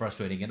a little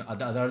frustrating. And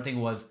the other thing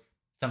was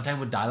sometimes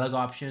with dialogue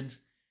options,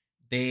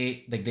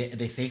 they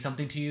say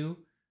something to you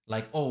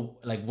like, oh,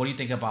 like what do you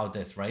think about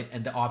this, right?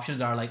 And the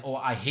options are like, oh,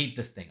 I hate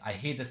this thing, I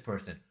hate this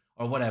person,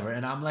 or whatever.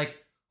 And I'm like,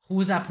 who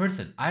is that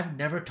person? I've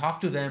never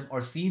talked to them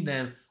or seen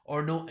them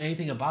or know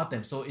anything about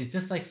them. So it's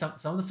just like some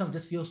of the stuff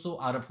just feels so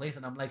out of place.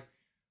 And I'm like,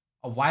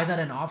 why is that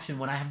an option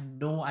when I have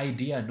no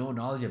idea, no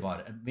knowledge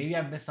about it? And maybe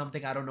I missed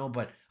something, I don't know,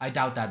 but I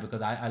doubt that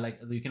because I like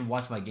you can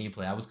watch my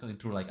gameplay. I was going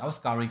through like I was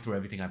scouring through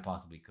everything I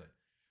possibly could.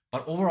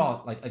 But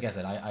overall, like I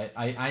said,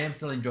 I am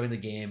still enjoying the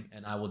game,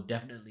 and I will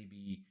definitely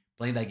be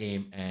playing that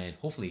game and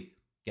hopefully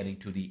getting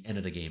to the end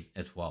of the game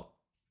as well.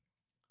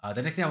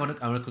 The next thing I want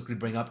to quickly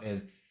bring up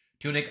is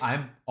Tunic.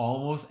 I'm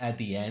almost at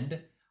the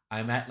end.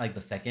 I'm at like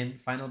the second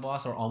final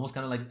boss, or almost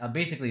kind of like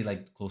basically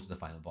like close to the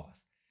final boss.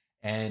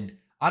 And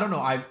I don't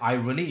know. I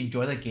really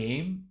enjoy the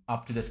game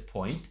up to this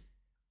point,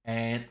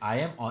 and I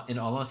am in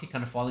all honesty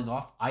kind of falling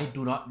off. I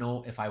do not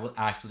know if I will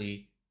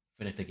actually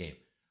finish the game.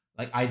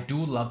 Like I do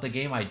love the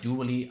game. I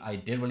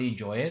did really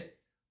enjoy it.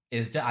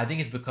 Is that I think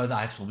it's because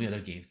I have so many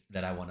other games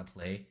that I want to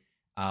play,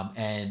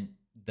 and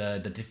the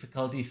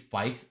difficulty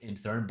spikes in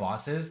certain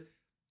bosses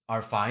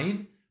are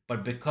fine,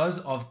 but because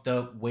of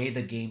the way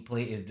the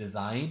gameplay is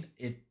designed,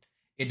 it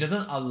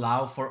doesn't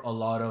allow for a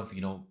lot of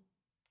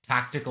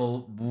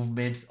tactical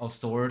movements of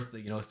sorts.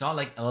 It's not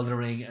like Elden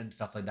Ring and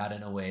stuff like that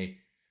in a way.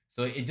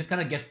 So it just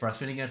kind of gets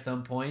frustrating at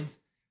some points.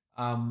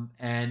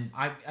 And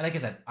I like I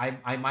said,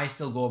 I might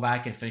still go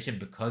back and finish it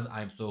because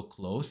I'm so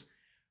close.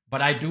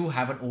 But I do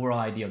have an overall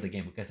idea of the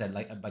game. Like I said,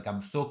 like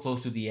I'm so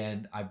close to the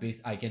end. I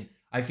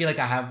feel like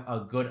I have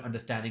a good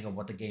understanding of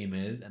what the game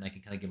is, and I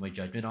can kind of give my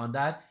judgment on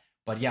that.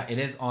 But yeah, it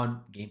is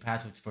on Game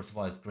Pass, which first of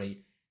all is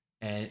great,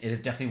 and it is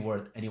definitely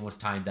worth anyone's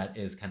time that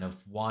is kind of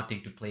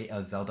wanting to play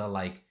a Zelda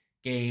like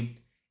game.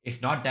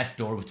 It's not Death's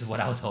Door, which is what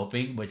I was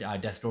hoping. Which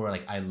Death's Door,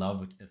 like I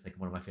love. It's like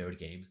one of my favorite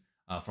games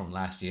from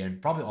last year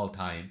and probably all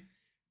time.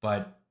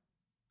 But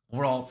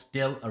overall,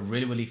 still a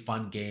really really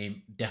fun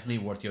game.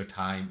 Definitely worth your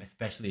time,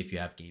 especially if you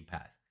have Game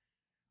Pass.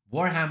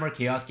 Warhammer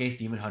Chaos Gate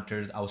Demon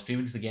Hunters. I was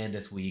streaming this again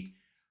this week.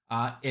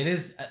 It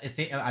is, I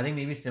think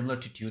maybe similar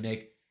to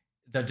Tunic.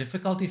 The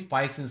difficulty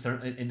spikes in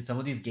some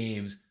of these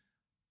games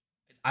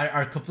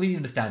are completely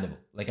understandable.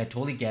 Like I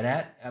totally get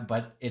it,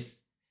 but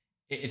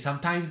it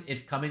sometimes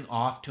it's coming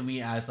off to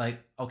me as like,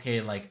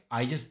 okay, like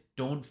I just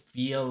don't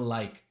feel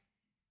like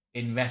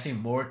investing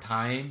more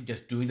time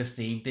just doing the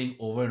same thing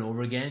over and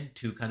over again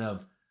to kind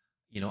of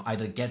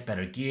either get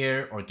better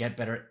gear or get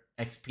better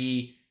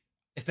XP,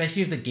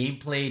 especially if the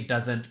gameplay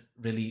doesn't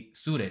really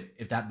suit it,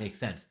 if that makes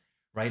sense,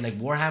 right? Like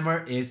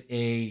Warhammer is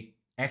a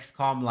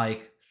XCOM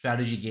like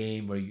strategy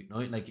game where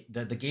like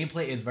the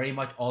gameplay is very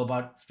much all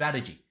about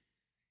strategy.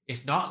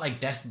 It's not like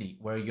Destiny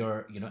where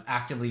you're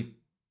actively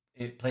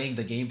playing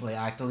the gameplay,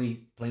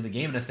 actively playing the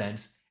game in a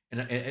sense.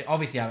 And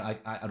obviously,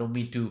 I don't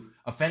mean to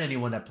offend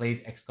anyone that plays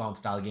XCOM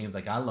style games.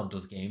 Like I love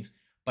those games,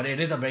 but it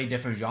is a very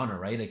different genre,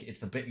 right?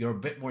 Like you're a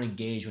bit more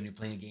engaged when you're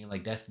playing a game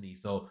like Destiny.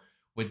 So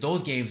with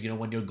those games,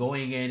 when you're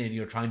going in and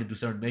you're trying to do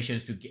certain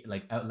missions to get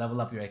like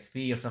level up your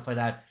XP or stuff like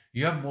that,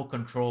 you have more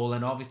control,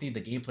 and obviously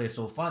the gameplay is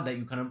so fun that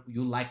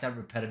you like that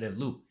repetitive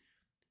loop.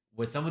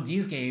 With some of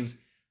these games,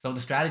 some of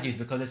the strategies,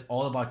 because it's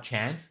all about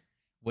chance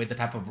with the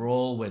type of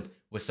role, with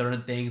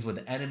certain things, with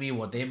the enemy,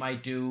 what they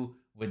might do,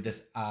 with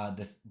this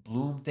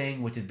bloom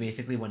thing, which is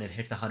basically when it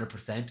hits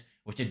 100%,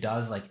 which it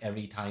does like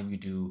every time you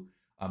do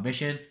a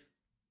mission.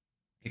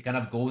 It kind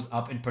of goes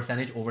up in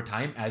percentage over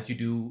time as you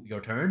do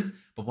your turns,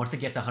 but once it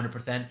gets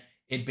 100%,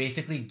 it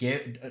basically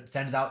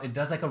sends out. It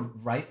does like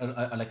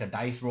like a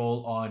dice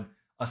roll on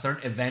a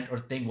certain event or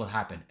thing will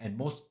happen, and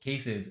most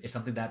cases it's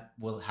something that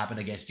will happen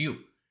against you.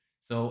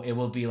 So it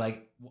will be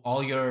like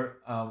all your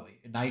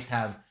knights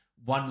have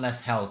one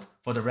less health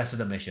for the rest of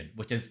the mission,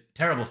 which is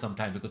terrible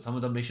sometimes because some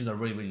of the missions are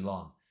really really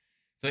long.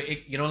 So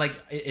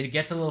it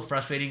gets a little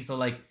frustrating. So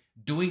like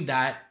doing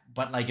that,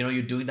 but like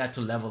you're doing that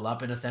to level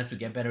up in a sense to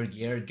get better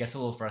gear. It gets a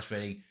little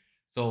frustrating.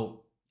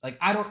 So like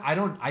I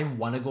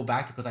want to go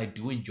back because I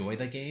do enjoy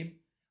the game,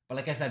 but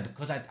like I said,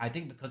 because I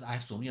think because I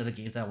have so many other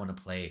games that I want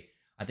to play,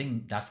 I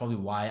think that's probably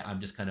why I'm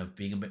just kind of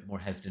being a bit more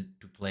hesitant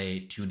to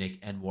play Tunic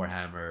and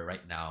Warhammer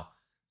right now.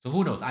 So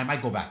who knows? I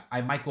might go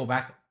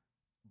back.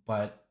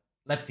 But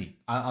let's see.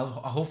 I'll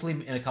hopefully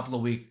in a couple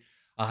of weeks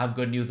I'll have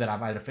good news that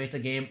I've either finished the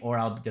game or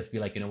I'll just be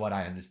like, you know what,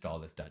 I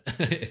uninstalled. It's done.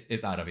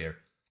 It's out of here.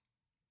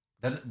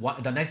 Then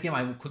the next game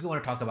I quickly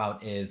want to talk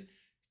about is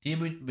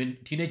Teenage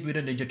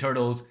Mutant Ninja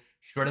Turtles: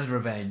 Shredder's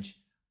Revenge.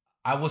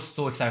 I was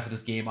so excited for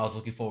this game. I was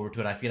looking forward to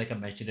it. I feel like I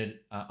mentioned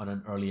it on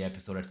an early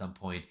episode at some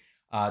point.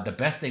 The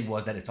best thing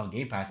was that it's on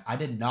Game Pass. I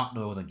did not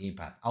know it was on Game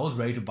Pass. I was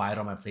ready to buy it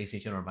on my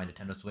PlayStation or my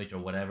Nintendo Switch or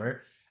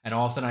whatever. And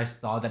all of a sudden I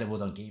saw that it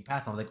was on Game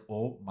Pass. I was like,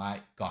 oh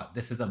my God,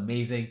 this is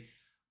amazing.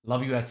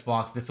 Love you,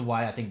 Xbox. This is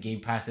why I think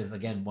Game Pass is,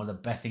 again, one of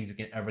the best things you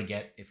can ever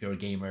get if you're a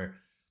gamer.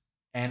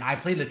 And I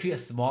played literally a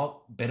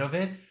small bit of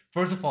it.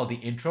 First of all, the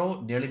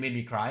intro nearly made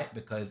me cry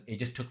because it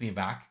just took me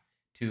back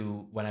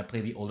to when I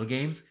played the older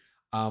games.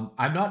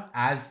 I'm not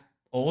as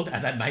old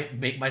as I might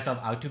make myself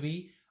out to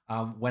be.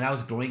 When I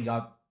was growing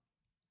up,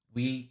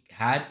 we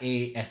had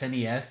a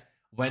SNES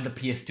when the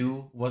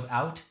PS2 was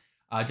out.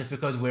 Just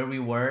because where we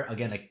were,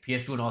 again, like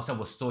PS2 and all stuff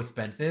was so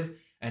expensive,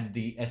 and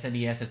the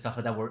SNES and stuff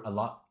like that were a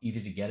lot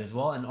easier to get as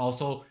well. And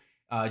also,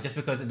 just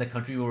because in the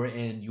country we were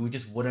in, you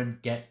just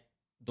wouldn't get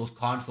those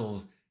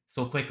consoles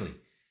so quickly,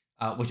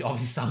 which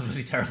obviously sounds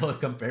really terrible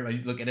compared when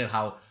you look at it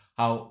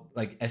how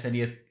like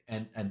SNES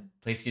and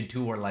PlayStation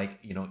 2 were like,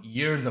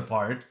 years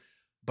apart,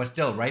 but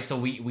still, right? So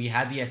we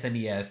had the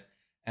SNES,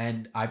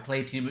 and I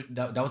played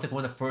that was like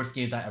one of the first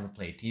games I ever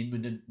played. Teenage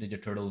Mutant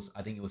Ninja Turtles,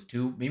 I think it was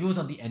two, maybe it was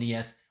on the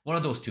NES, one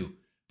of those two.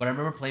 But I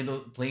remember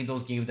playing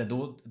those games,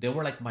 and they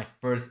were like my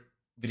first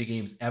video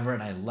games ever,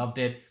 and I loved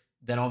it.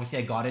 Then obviously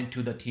I got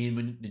into the Teenage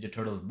Mutant Ninja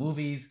Turtles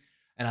movies,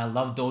 and I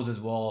loved those as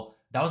well.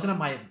 That was kind of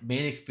my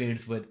main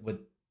experience with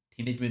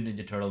Teenage Mutant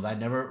Ninja Turtles. I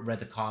never read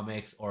the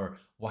comics or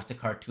watched the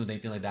cartoons,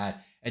 anything like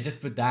that. And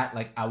just with that,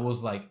 like I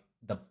was like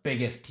the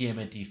biggest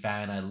TMNT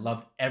fan. I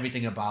loved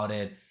everything about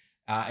it.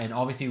 And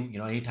obviously,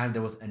 anytime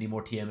there was any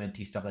more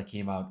TMNT stuff that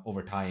came out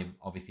over time,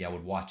 obviously I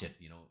would watch it,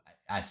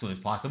 as soon as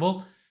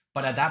possible.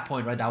 But at that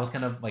point, right, that was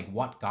kind of like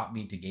what got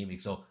me into gaming.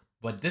 So,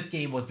 but this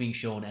game was being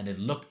shown, and it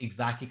looked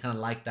exactly kind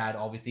of like that.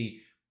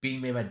 Obviously,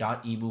 being made by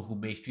Dotemu, who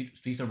made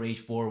Streets of Rage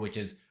 4, which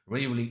is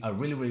really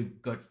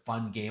good,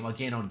 fun game.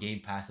 Again, on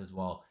Game Pass as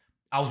well.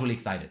 I was really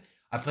excited.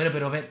 I played a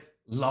bit of it,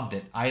 loved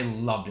it. I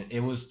loved it.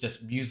 It was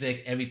just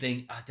music,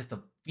 everything. Just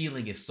the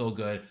feeling is so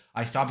good.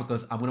 I stopped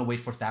because I'm gonna wait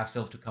for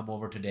Sapsilf to come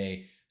over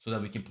today so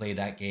that we can play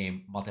that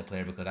game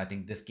multiplayer, because I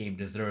think this game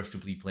deserves to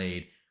be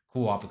played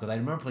co-op, because I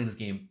remember playing this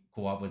game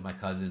co-op with my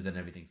cousins and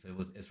everything. So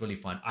it's really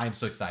fun. I'm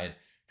so excited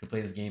to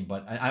play this game,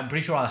 but I'm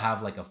pretty sure I'll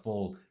have like a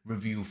full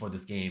review for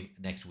this game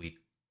next week.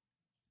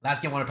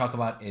 Last game I want to talk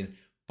about is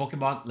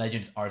Pokemon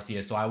Legends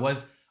Arceus. So I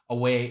was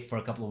away for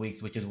a couple of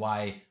weeks, which is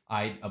why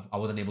I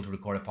wasn't able to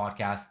record a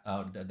podcast,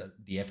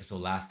 the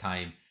episode last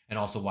time, and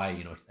also why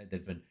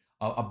there's been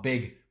a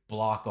big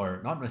block,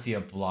 or not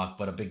necessarily a block,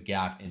 but a big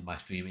gap in my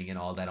streaming and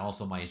all that.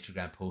 Also my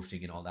Instagram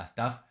posting and all that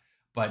stuff.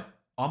 But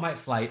on my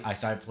flight, I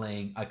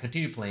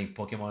continued playing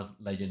Pokemon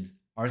Legends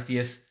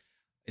Arceus.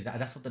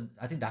 That's what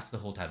I think that's the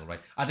whole title,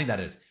 right? I think that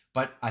is.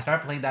 But I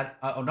started playing that,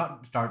 or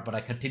not start, but I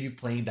continued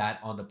playing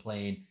that on the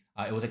plane.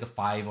 It was like a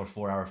 5 or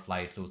 4 hour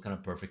flight, so it was kind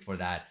of perfect for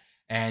that.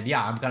 And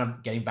yeah, I'm kind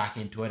of getting back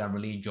into it. I'm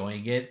really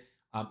enjoying it.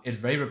 It's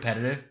very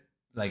repetitive.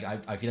 Like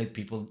I feel like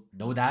people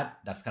know that.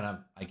 That's kind of,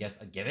 I guess,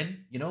 a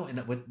given,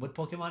 with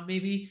Pokemon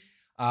maybe.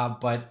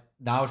 But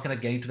now it's kind of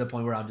getting to the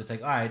point where I'm just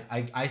like, all right,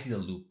 I see the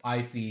loop.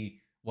 I see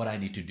what I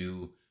need to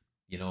do.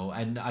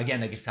 And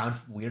again, like it sounds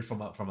weird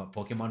from a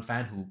Pokemon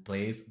fan who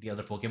plays the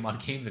other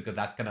Pokemon games, because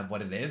that's kind of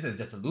what it is. It's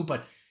just a loop,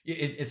 but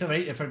it's a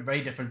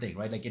very different thing,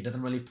 right? Like it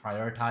doesn't really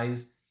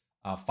prioritize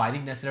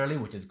fighting necessarily,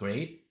 which is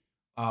great.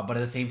 But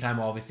at the same time,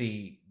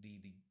 obviously,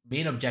 the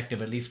main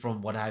objective, at least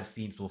from what I've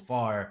seen so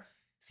far,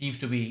 seems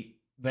to be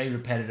very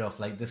repetitive.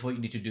 Like, this is what you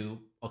need to do.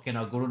 Okay,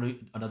 now go to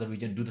another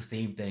region, do the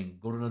same thing.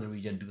 Go to another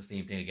region, do the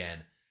same thing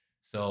again.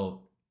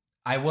 So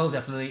I will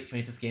definitely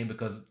finish this game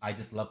because I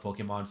just love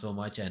Pokemon so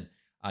much, and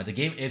the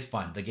game is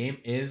fun. The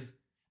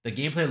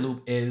gameplay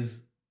loop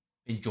is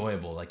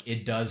enjoyable. Like,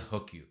 it does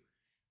hook you.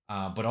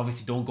 But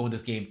obviously, don't go in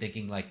this game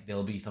thinking like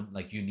there'll be some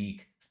like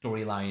unique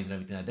storylines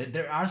and everything.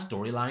 There are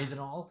storylines and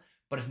all,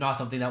 but it's not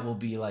something that will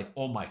be like,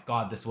 oh my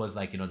God, this was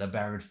like the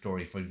Baron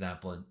story, for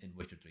example, in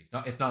Witcher 3.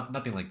 It's not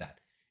nothing like that.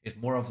 It's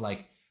more of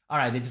like, all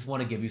right, they just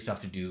want to give you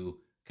stuff to do.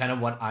 Kind of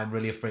what I'm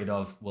really afraid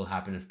of will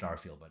happen in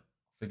Starfield, but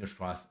fingers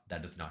crossed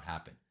that does not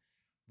happen.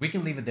 We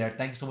can leave it there.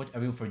 Thanks so much,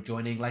 everyone, for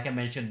joining. Like I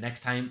mentioned,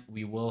 next time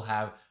we will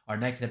have our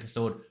next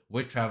episode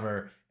with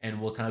Trevor,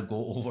 and we'll kind of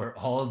go over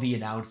all the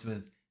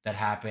announcements that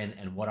happen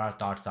and what our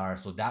thoughts are.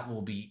 So that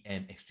will be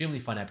an extremely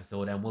fun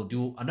episode, and we'll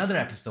do another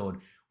episode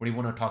where we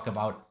want to talk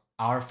about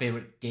our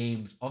favorite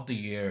games of the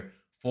year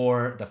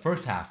for the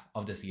first half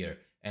of this year,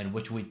 and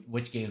which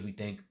games we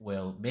think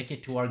will make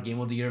it to our game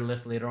of the year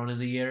list later on in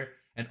the year,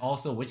 and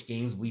also which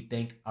games we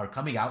think are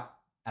coming out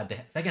at the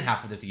second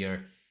half of this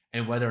year,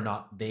 and whether or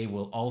not they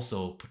will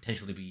also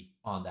potentially be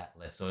on that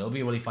list. So it'll be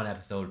a really fun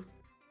episode.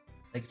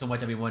 Thank you so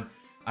much, everyone.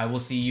 I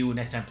will see you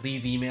next time.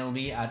 Please email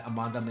me at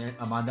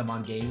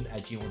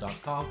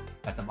amandamangames@gmail.com.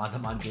 That's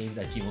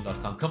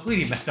amandamangames@gmail.com.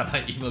 Completely messed up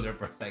my email there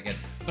for a second.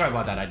 Sorry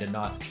about that.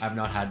 I've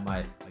not had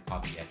my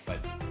coffee yet.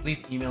 But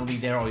please email me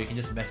there, or you can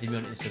just message me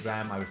on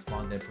Instagram. I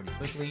respond there pretty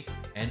quickly.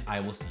 And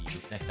I will see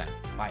you next time.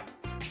 Bye.